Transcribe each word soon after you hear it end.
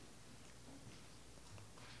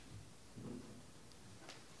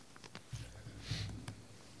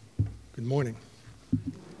Good morning.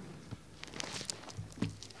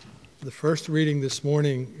 The first reading this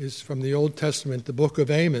morning is from the Old Testament, the book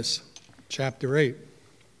of Amos, chapter 8.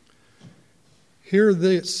 Hear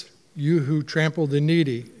this, you who trample the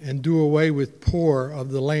needy and do away with poor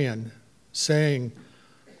of the land, saying,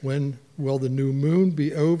 when will the new moon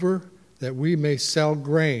be over, that we may sell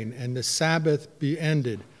grain, and the Sabbath be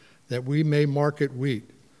ended, that we may market wheat?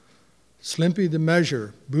 Slimpy the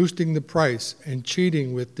measure, boosting the price, and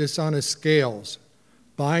cheating with dishonest scales,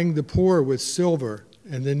 buying the poor with silver,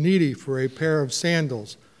 and the needy for a pair of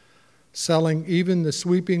sandals, selling even the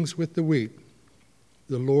sweepings with the wheat.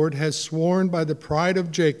 The Lord has sworn by the pride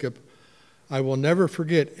of Jacob, I will never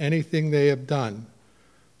forget anything they have done.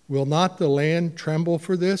 Will not the land tremble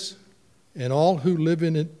for this, and all who live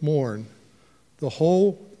in it mourn? The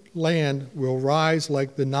whole land will rise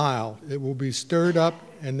like the Nile. It will be stirred up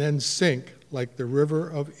and then sink like the river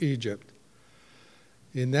of Egypt.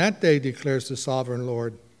 In that day, declares the sovereign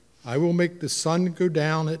Lord, I will make the sun go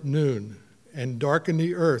down at noon and darken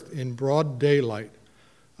the earth in broad daylight.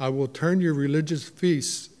 I will turn your religious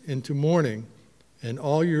feasts into mourning and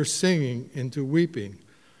all your singing into weeping.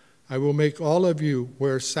 I will make all of you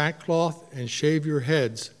wear sackcloth and shave your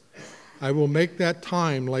heads. I will make that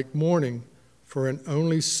time like mourning for an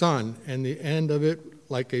only son, and the end of it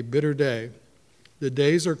like a bitter day. The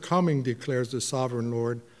days are coming, declares the sovereign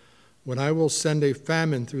Lord, when I will send a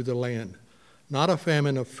famine through the land, not a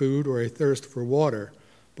famine of food or a thirst for water,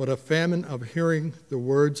 but a famine of hearing the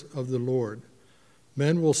words of the Lord.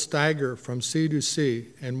 Men will stagger from sea to sea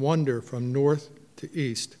and wander from north to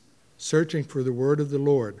east, searching for the word of the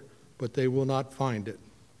Lord, but they will not find it.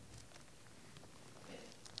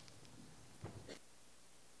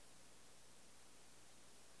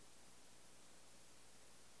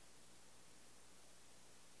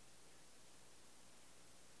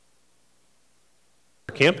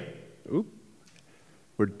 Camp.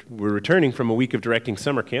 We're returning from a week of directing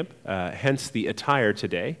summer camp, hence the attire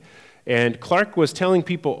today. And Clark was telling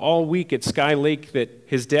people all week at Sky Lake that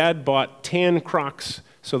his dad bought tan Crocs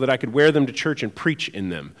so that I could wear them to church and preach in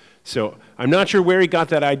them. So I'm not sure where he got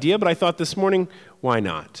that idea, but I thought this morning, why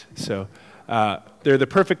not? So they're the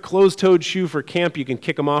perfect closed-toed shoe for camp. You can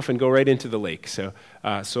kick them off and go right into the lake. So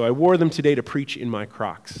I wore them today to preach in my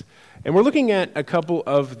Crocs. And we're looking at a couple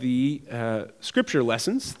of the scripture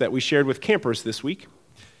lessons that we shared with campers this week.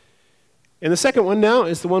 And the second one now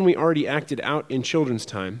is the one we already acted out in children's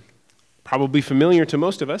time, probably familiar to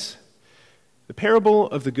most of us, the parable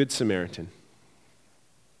of the Good Samaritan.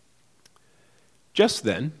 Just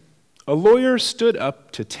then, a lawyer stood up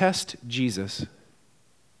to test Jesus.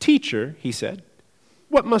 Teacher, he said,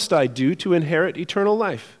 what must I do to inherit eternal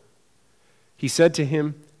life? He said to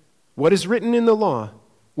him, what is written in the law?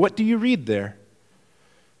 What do you read there?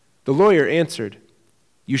 The lawyer answered,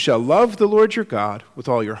 you shall love the Lord your God with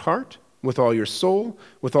all your heart, with all your soul,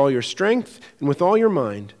 with all your strength, and with all your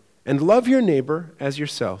mind, and love your neighbor as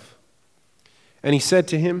yourself. And he said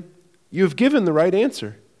to him, you have given the right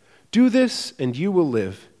answer. Do this, and you will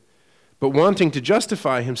live. But wanting to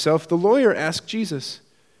justify himself, the lawyer asked Jesus,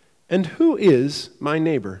 and who is my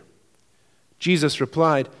neighbor? Jesus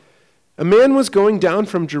replied, a man was going down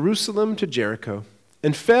from Jerusalem to Jericho,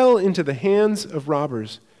 and fell into the hands of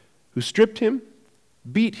robbers, who stripped him,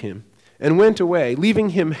 beat him, and went away, leaving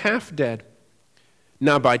him half dead.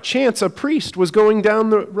 Now by chance a priest was going down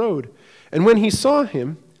the road, and when he saw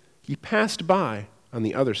him, he passed by on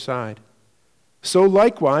the other side. So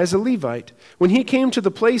likewise a Levite, when he came to the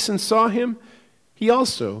place and saw him, he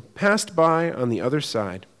also passed by on the other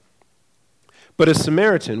side. But a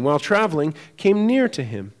Samaritan, while traveling, came near to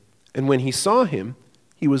him, and when he saw him,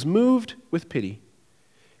 he was moved with pity.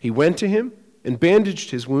 He went to him and bandaged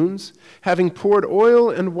his wounds, having poured oil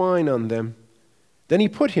and wine on them. Then he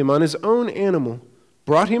put him on his own animal,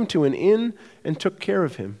 brought him to an inn, and took care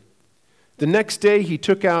of him. The next day he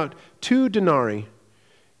took out 2 denarii,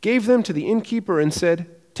 gave them to the innkeeper, and said,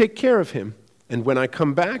 take care of him, and when I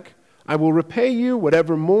come back, I will repay you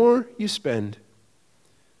whatever more you spend.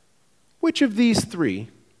 Which of these 3,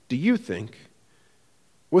 do you think,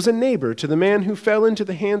 was a neighbor to the man who fell into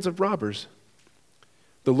the hands of robbers?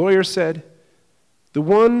 The lawyer said, the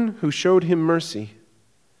one who showed him mercy.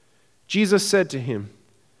 Jesus said to him,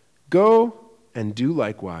 go and do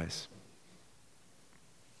likewise.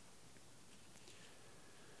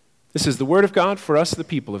 This is the word of God for us, the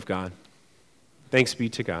people of God. Thanks be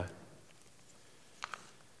to God.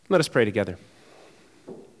 Let us pray together.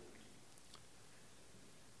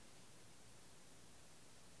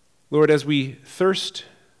 Lord, as we thirst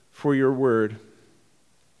for your word,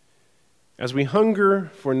 as we hunger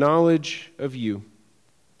for knowledge of you,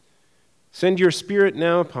 send your Spirit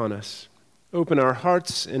now upon us Open our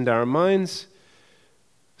hearts and our minds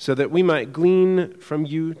so that we might glean from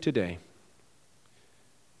you today.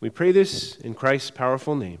 We pray this in Christ's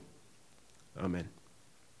powerful name. Amen.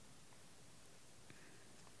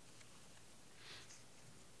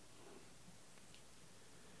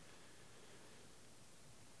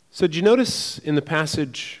 So did you notice in the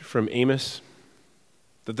passage from Amos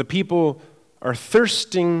that the people are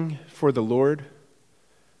thirsting for the Lord,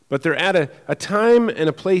 but they're at a time and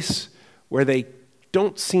a place where they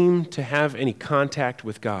don't seem to have any contact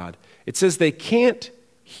with God? It says they can't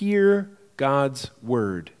hear God's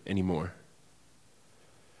word anymore.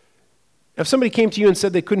 If somebody came to you and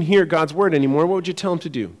said they couldn't hear God's word anymore, what would you tell them to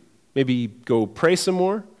do? Maybe go pray some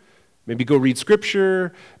more? Maybe go read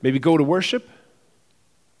scripture? Maybe go to worship?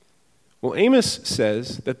 Well, Amos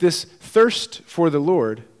says that this thirst for the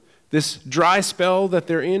Lord, this dry spell that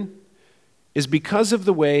they're in, is because of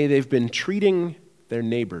the way they've been treating their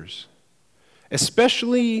neighbors,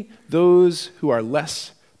 especially those who are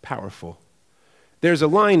less powerful. There's a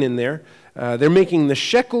line in there. They're making the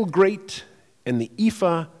shekel great and the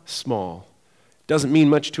ephah small. Doesn't mean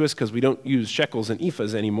much to us because we don't use shekels and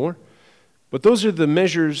ephahs anymore. But those are the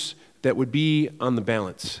measures that would be on the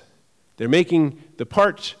balance. They're making the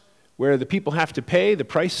part where the people have to pay, the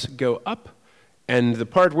price go up, and the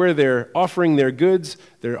part where they're offering their goods,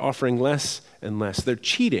 they're offering less and less. They're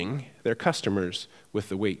cheating their customers with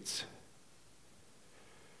the weights.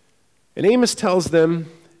 And Amos tells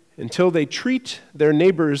them, until they treat their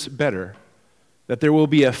neighbors better, that there will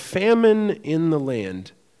be a famine in the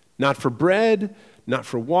land, not for bread, not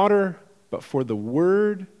for water, but for the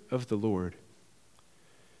word of the Lord.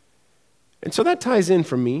 And so that ties in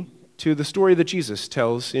for me to the story that Jesus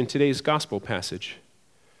tells in today's gospel passage,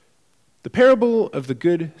 the parable of the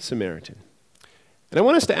Good Samaritan. And I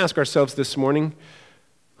want us to ask ourselves this morning,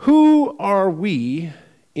 who are we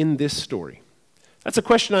in this story? That's a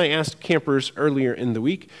question I asked campers earlier in the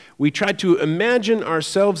week. We tried to imagine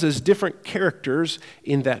ourselves as different characters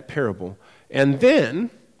in that parable. And then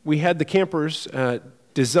we had the campers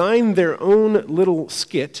design their own little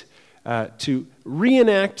skit to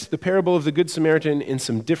reenact the parable of the Good Samaritan in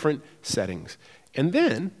some different settings. And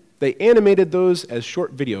then they animated those as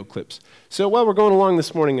short video clips. So while we're going along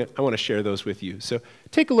this morning, I want to share those with you. So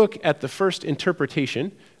take a look at the first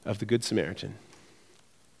interpretation of the Good Samaritan.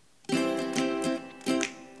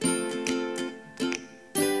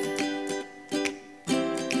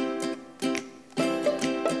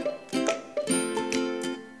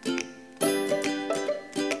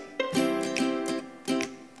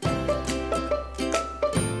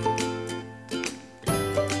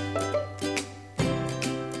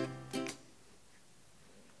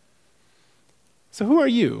 So who are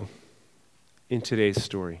you in today's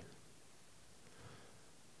story?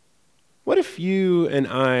 What if you and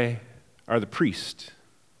I are the priest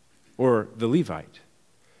or the Levite?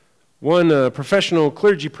 One a professional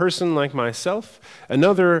clergy person like myself,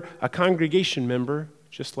 another a congregation member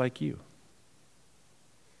just like you.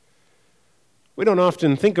 We don't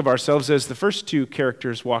often think of ourselves as the first two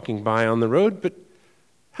characters walking by on the road, but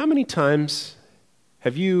how many times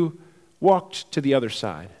have you walked to the other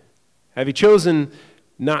side? Have you chosen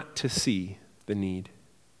not to see the need?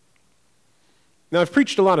 Now, I've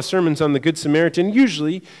preached a lot of sermons on the Good Samaritan.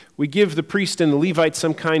 Usually, we give the priest and the Levite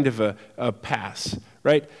some kind of a pass,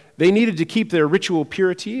 right? They needed to keep their ritual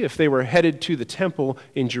purity if they were headed to the temple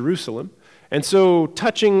in Jerusalem. And so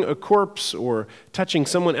touching a corpse or touching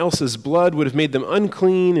someone else's blood would have made them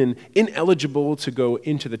unclean and ineligible to go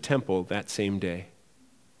into the temple that same day.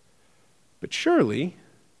 But surely,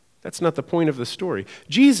 that's not the point of the story.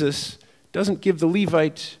 Jesus doesn't give the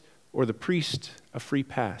Levite or the priest a free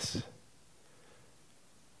pass.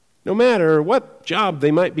 No matter what job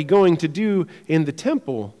they might be going to do in the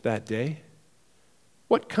temple that day,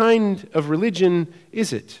 what kind of religion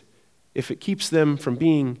is it if it keeps them from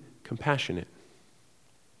being compassionate?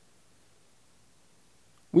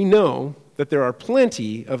 We know that there are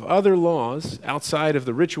plenty of other laws outside of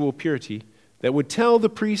the ritual purity that would tell the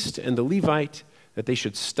priest and the Levite that they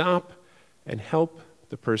should stop and help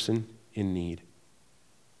the person in need.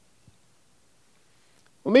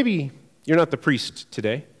 Well, maybe you're not the priest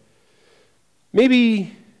today.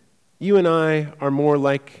 Maybe you and I are more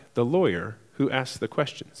like the lawyer who asked the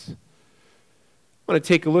questions. I want to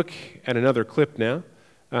take a look at another clip now,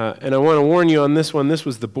 and I want to warn you on this one. This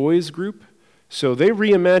was the boys group, so they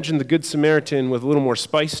reimagined the Good Samaritan with a little more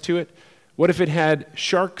spice to it. What if it had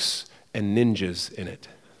sharks and ninjas in it?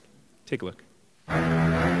 Take a look.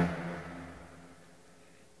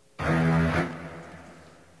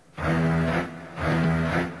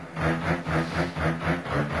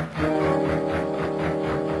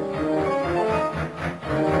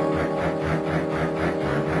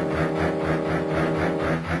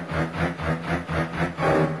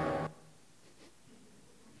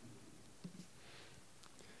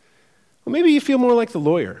 Well, maybe you feel more like the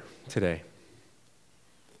lawyer today.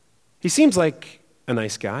 He seems like a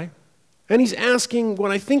nice guy, and he's asking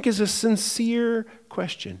what I think is a sincere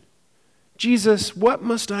question. Jesus, what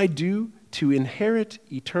must I do to inherit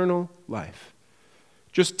eternal life?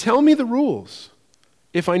 Just tell me the rules.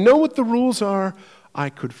 If I know what the rules are, I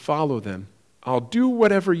could follow them. I'll do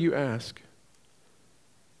whatever you ask.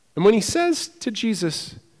 And when he says to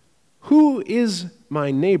Jesus, who is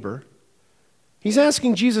my neighbor? He's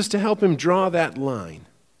asking Jesus to help him draw that line.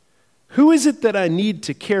 Who is it that I need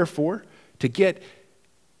to care for, to get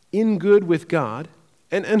in good with God?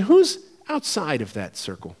 And who's outside of that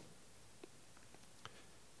circle?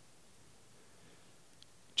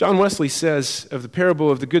 John Wesley says of the parable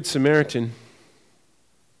of the Good Samaritan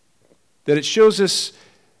that it shows us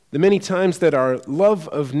the many times that our love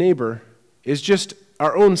of neighbor is just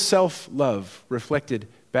our own self-love reflected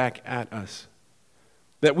back at us.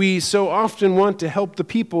 That we so often want to help the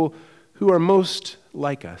people who are most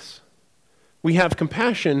like us. We have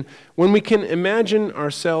compassion when we can imagine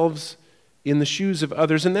ourselves in the shoes of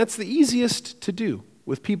others, and that's the easiest to do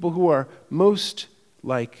with people who are most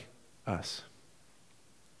like us.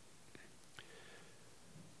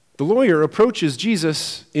 The lawyer approaches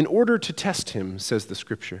Jesus in order to test him, says the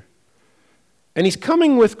scripture. And he's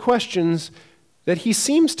coming with questions that he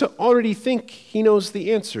seems to already think he knows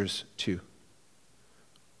the answers to.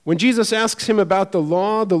 When Jesus asks him about the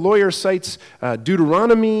law, the lawyer cites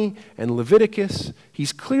Deuteronomy and Leviticus.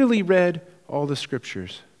 He's clearly read all the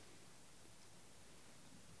scriptures.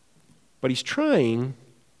 But he's trying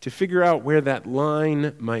to figure out where that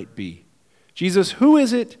line might be. Jesus, who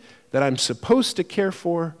is it that I'm supposed to care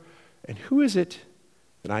for, and who is it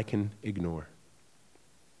that I can ignore?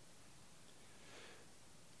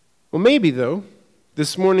 Well, maybe, though,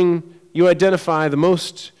 this morning you identify the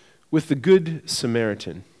most with the Good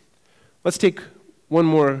Samaritan. Let's take one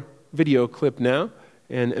more video clip now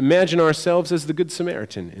and imagine ourselves as the Good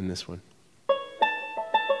Samaritan in this one.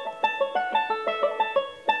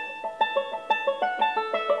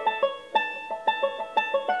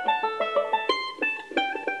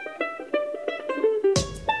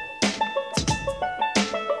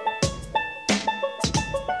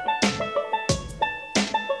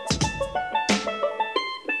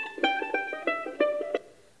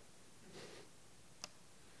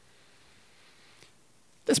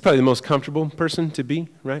 That's probably the most comfortable person to be,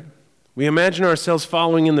 right? We imagine ourselves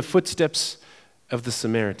following in the footsteps of the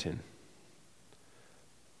Samaritan.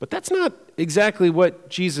 But that's not exactly what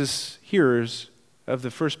Jesus' hearers of the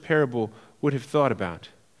first parable would have thought about.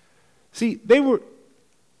 See, they were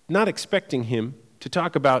not expecting him to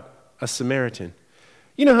talk about a Samaritan.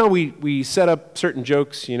 You know how we set up certain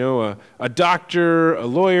jokes, a doctor, a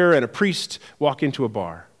lawyer, and a priest walk into a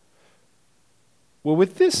bar. Well,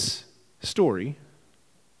 with this story,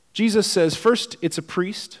 Jesus says first it's a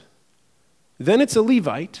priest, then it's a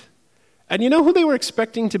Levite, and you know who they were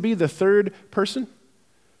expecting to be the third person?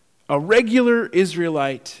 A regular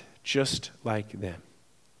Israelite just like them.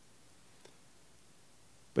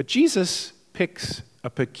 But Jesus picks a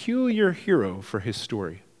peculiar hero for his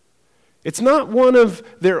story. It's not one of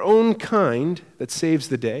their own kind that saves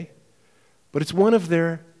the day, but it's one of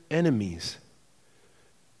their enemies.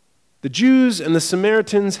 The Jews and the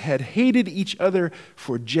Samaritans had hated each other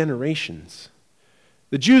for generations.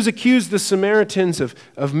 The Jews accused the Samaritans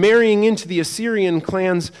of marrying into the Assyrian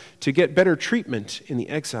clans to get better treatment in the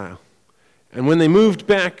exile. And when they moved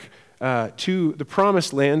back to the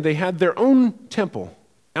Promised Land, they had their own temple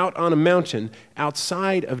out on a mountain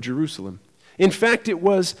outside of Jerusalem. In fact, it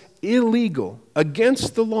was illegal,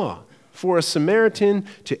 against the law, for a Samaritan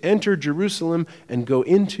to enter Jerusalem and go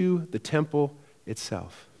into the temple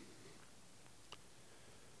itself.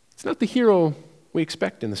 It's not the hero we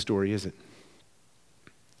expect in the story, is it?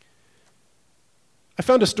 I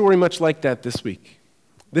found a story much like that this week.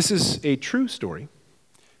 This is a true story.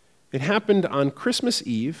 It happened on Christmas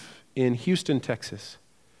Eve in Houston, Texas.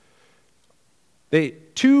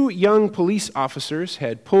 Two young police officers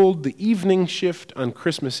had pulled the evening shift on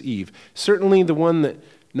Christmas Eve, certainly the one that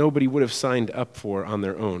nobody would have signed up for on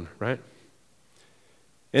their own, right?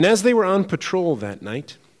 And as they were on patrol that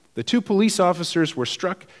night, the two police officers were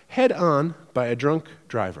struck head-on by a drunk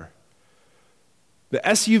driver. The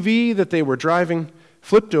SUV that they were driving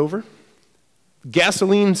flipped over,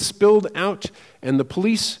 gasoline spilled out, and the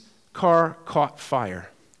police car caught fire,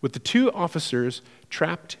 with the two officers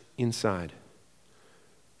trapped inside.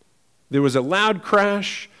 There was a loud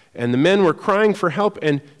crash, and the men were crying for help,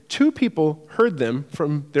 and two people heard them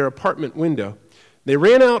from their apartment window. They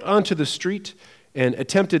ran out onto the street and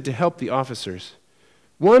attempted to help the officers.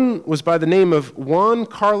 One was by the name of Juan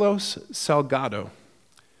Carlos Salgado.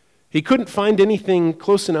 He couldn't find anything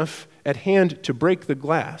close enough at hand to break the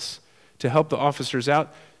glass to help the officers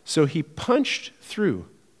out, so he punched through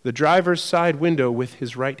the driver's side window with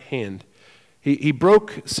his right hand. He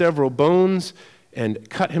broke several bones and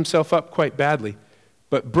cut himself up quite badly.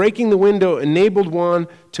 But breaking the window enabled Juan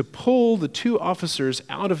to pull the two officers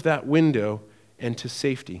out of that window and to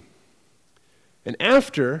safety. And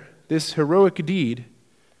after this heroic deed,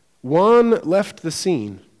 Juan left the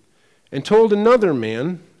scene and told another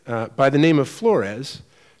man by the name of Flores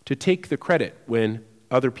to take the credit when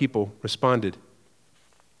other people responded.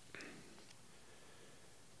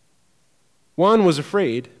 Juan was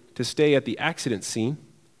afraid to stay at the accident scene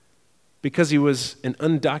because he was an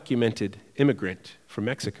undocumented immigrant from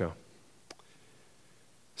Mexico.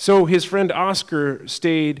 So his friend Oscar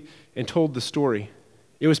stayed and told the story.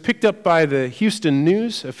 It was picked up by the Houston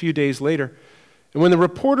News a few days later, and when the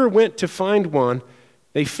reporter went to find Juan,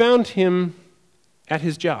 they found him at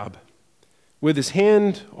his job. With his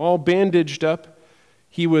hand all bandaged up,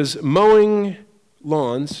 he was mowing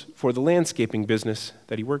lawns for the landscaping business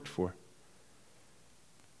that he worked for.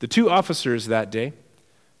 The two officers that day,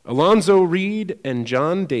 Alonzo Reed and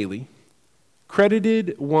John Daly,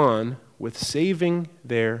 credited Juan with saving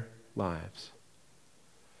their lives.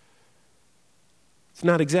 It's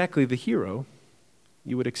not exactly the hero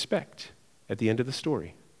you would expect at the end of the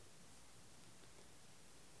story.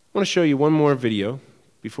 I want to show you one more video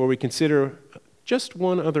before we consider just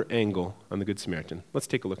one other angle on the Good Samaritan. Let's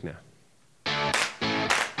take a look now.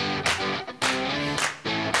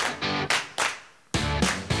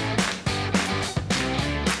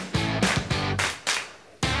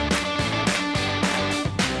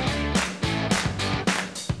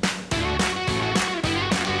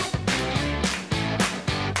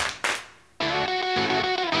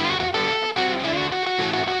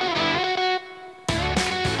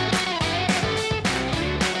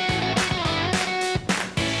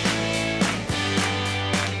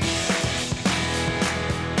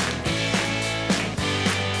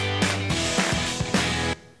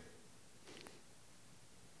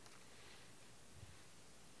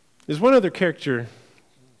 There's one other character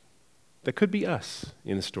that could be us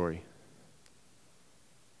in the story.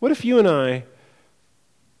 What if you and I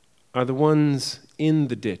are the ones in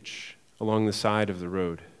the ditch along the side of the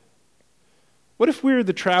road? What if we're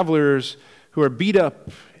the travelers who are beat up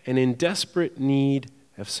and in desperate need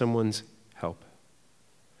of someone's help?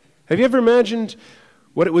 Have you ever imagined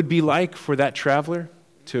what it would be like for that traveler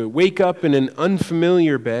to wake up in an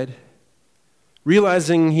unfamiliar bed,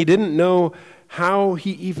 realizing he didn't know how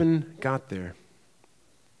he even got there?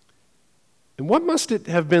 And what must it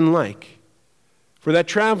have been like for that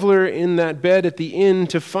traveler in that bed at the inn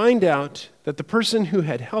to find out that the person who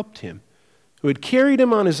had helped him, who had carried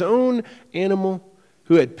him on his own animal,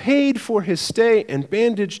 who had paid for his stay and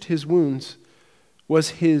bandaged his wounds,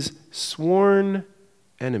 was his sworn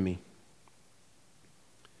enemy?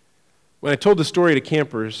 When I told the story to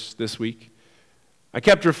campers this week, I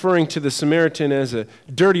kept referring to the Samaritan as a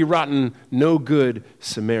dirty, rotten, no-good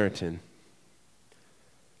Samaritan.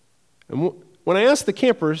 And when I asked the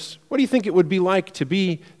campers, what do you think it would be like to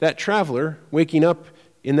be that traveler waking up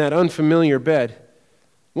in that unfamiliar bed?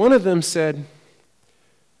 One of them said,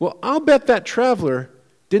 well, I'll bet that traveler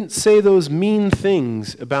didn't say those mean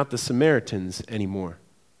things about the Samaritans anymore.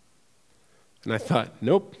 And I thought,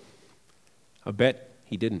 nope, I'll bet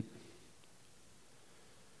he didn't.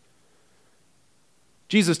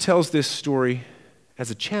 Jesus tells this story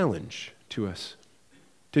as a challenge to us,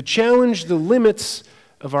 to challenge the limits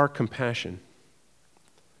of our compassion.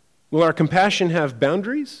 Will our compassion have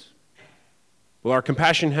boundaries? Will our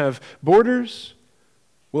compassion have borders?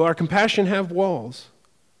 Will our compassion have walls?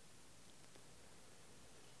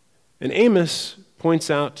 And Amos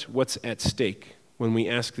points out what's at stake when we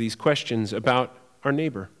ask these questions about our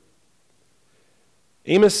neighbor.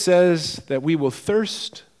 Amos says that we will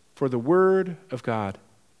thirst for the word of God,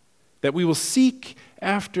 that we will seek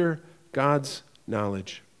after God's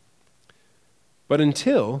knowledge. But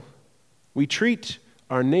until we treat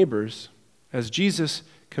our neighbors as Jesus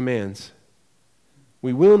commands,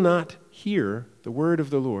 we will not hear the word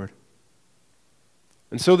of the Lord.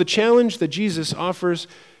 And so the challenge that Jesus offers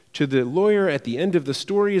to the lawyer at the end of the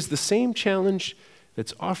story is the same challenge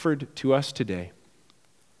that's offered to us today.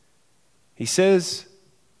 He says,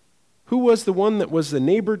 who was the one that was the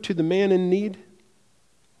neighbor to the man in need?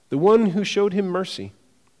 The one who showed him mercy.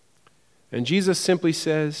 And Jesus simply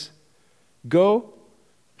says, go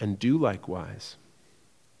and do likewise.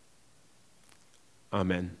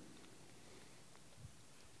 Amen.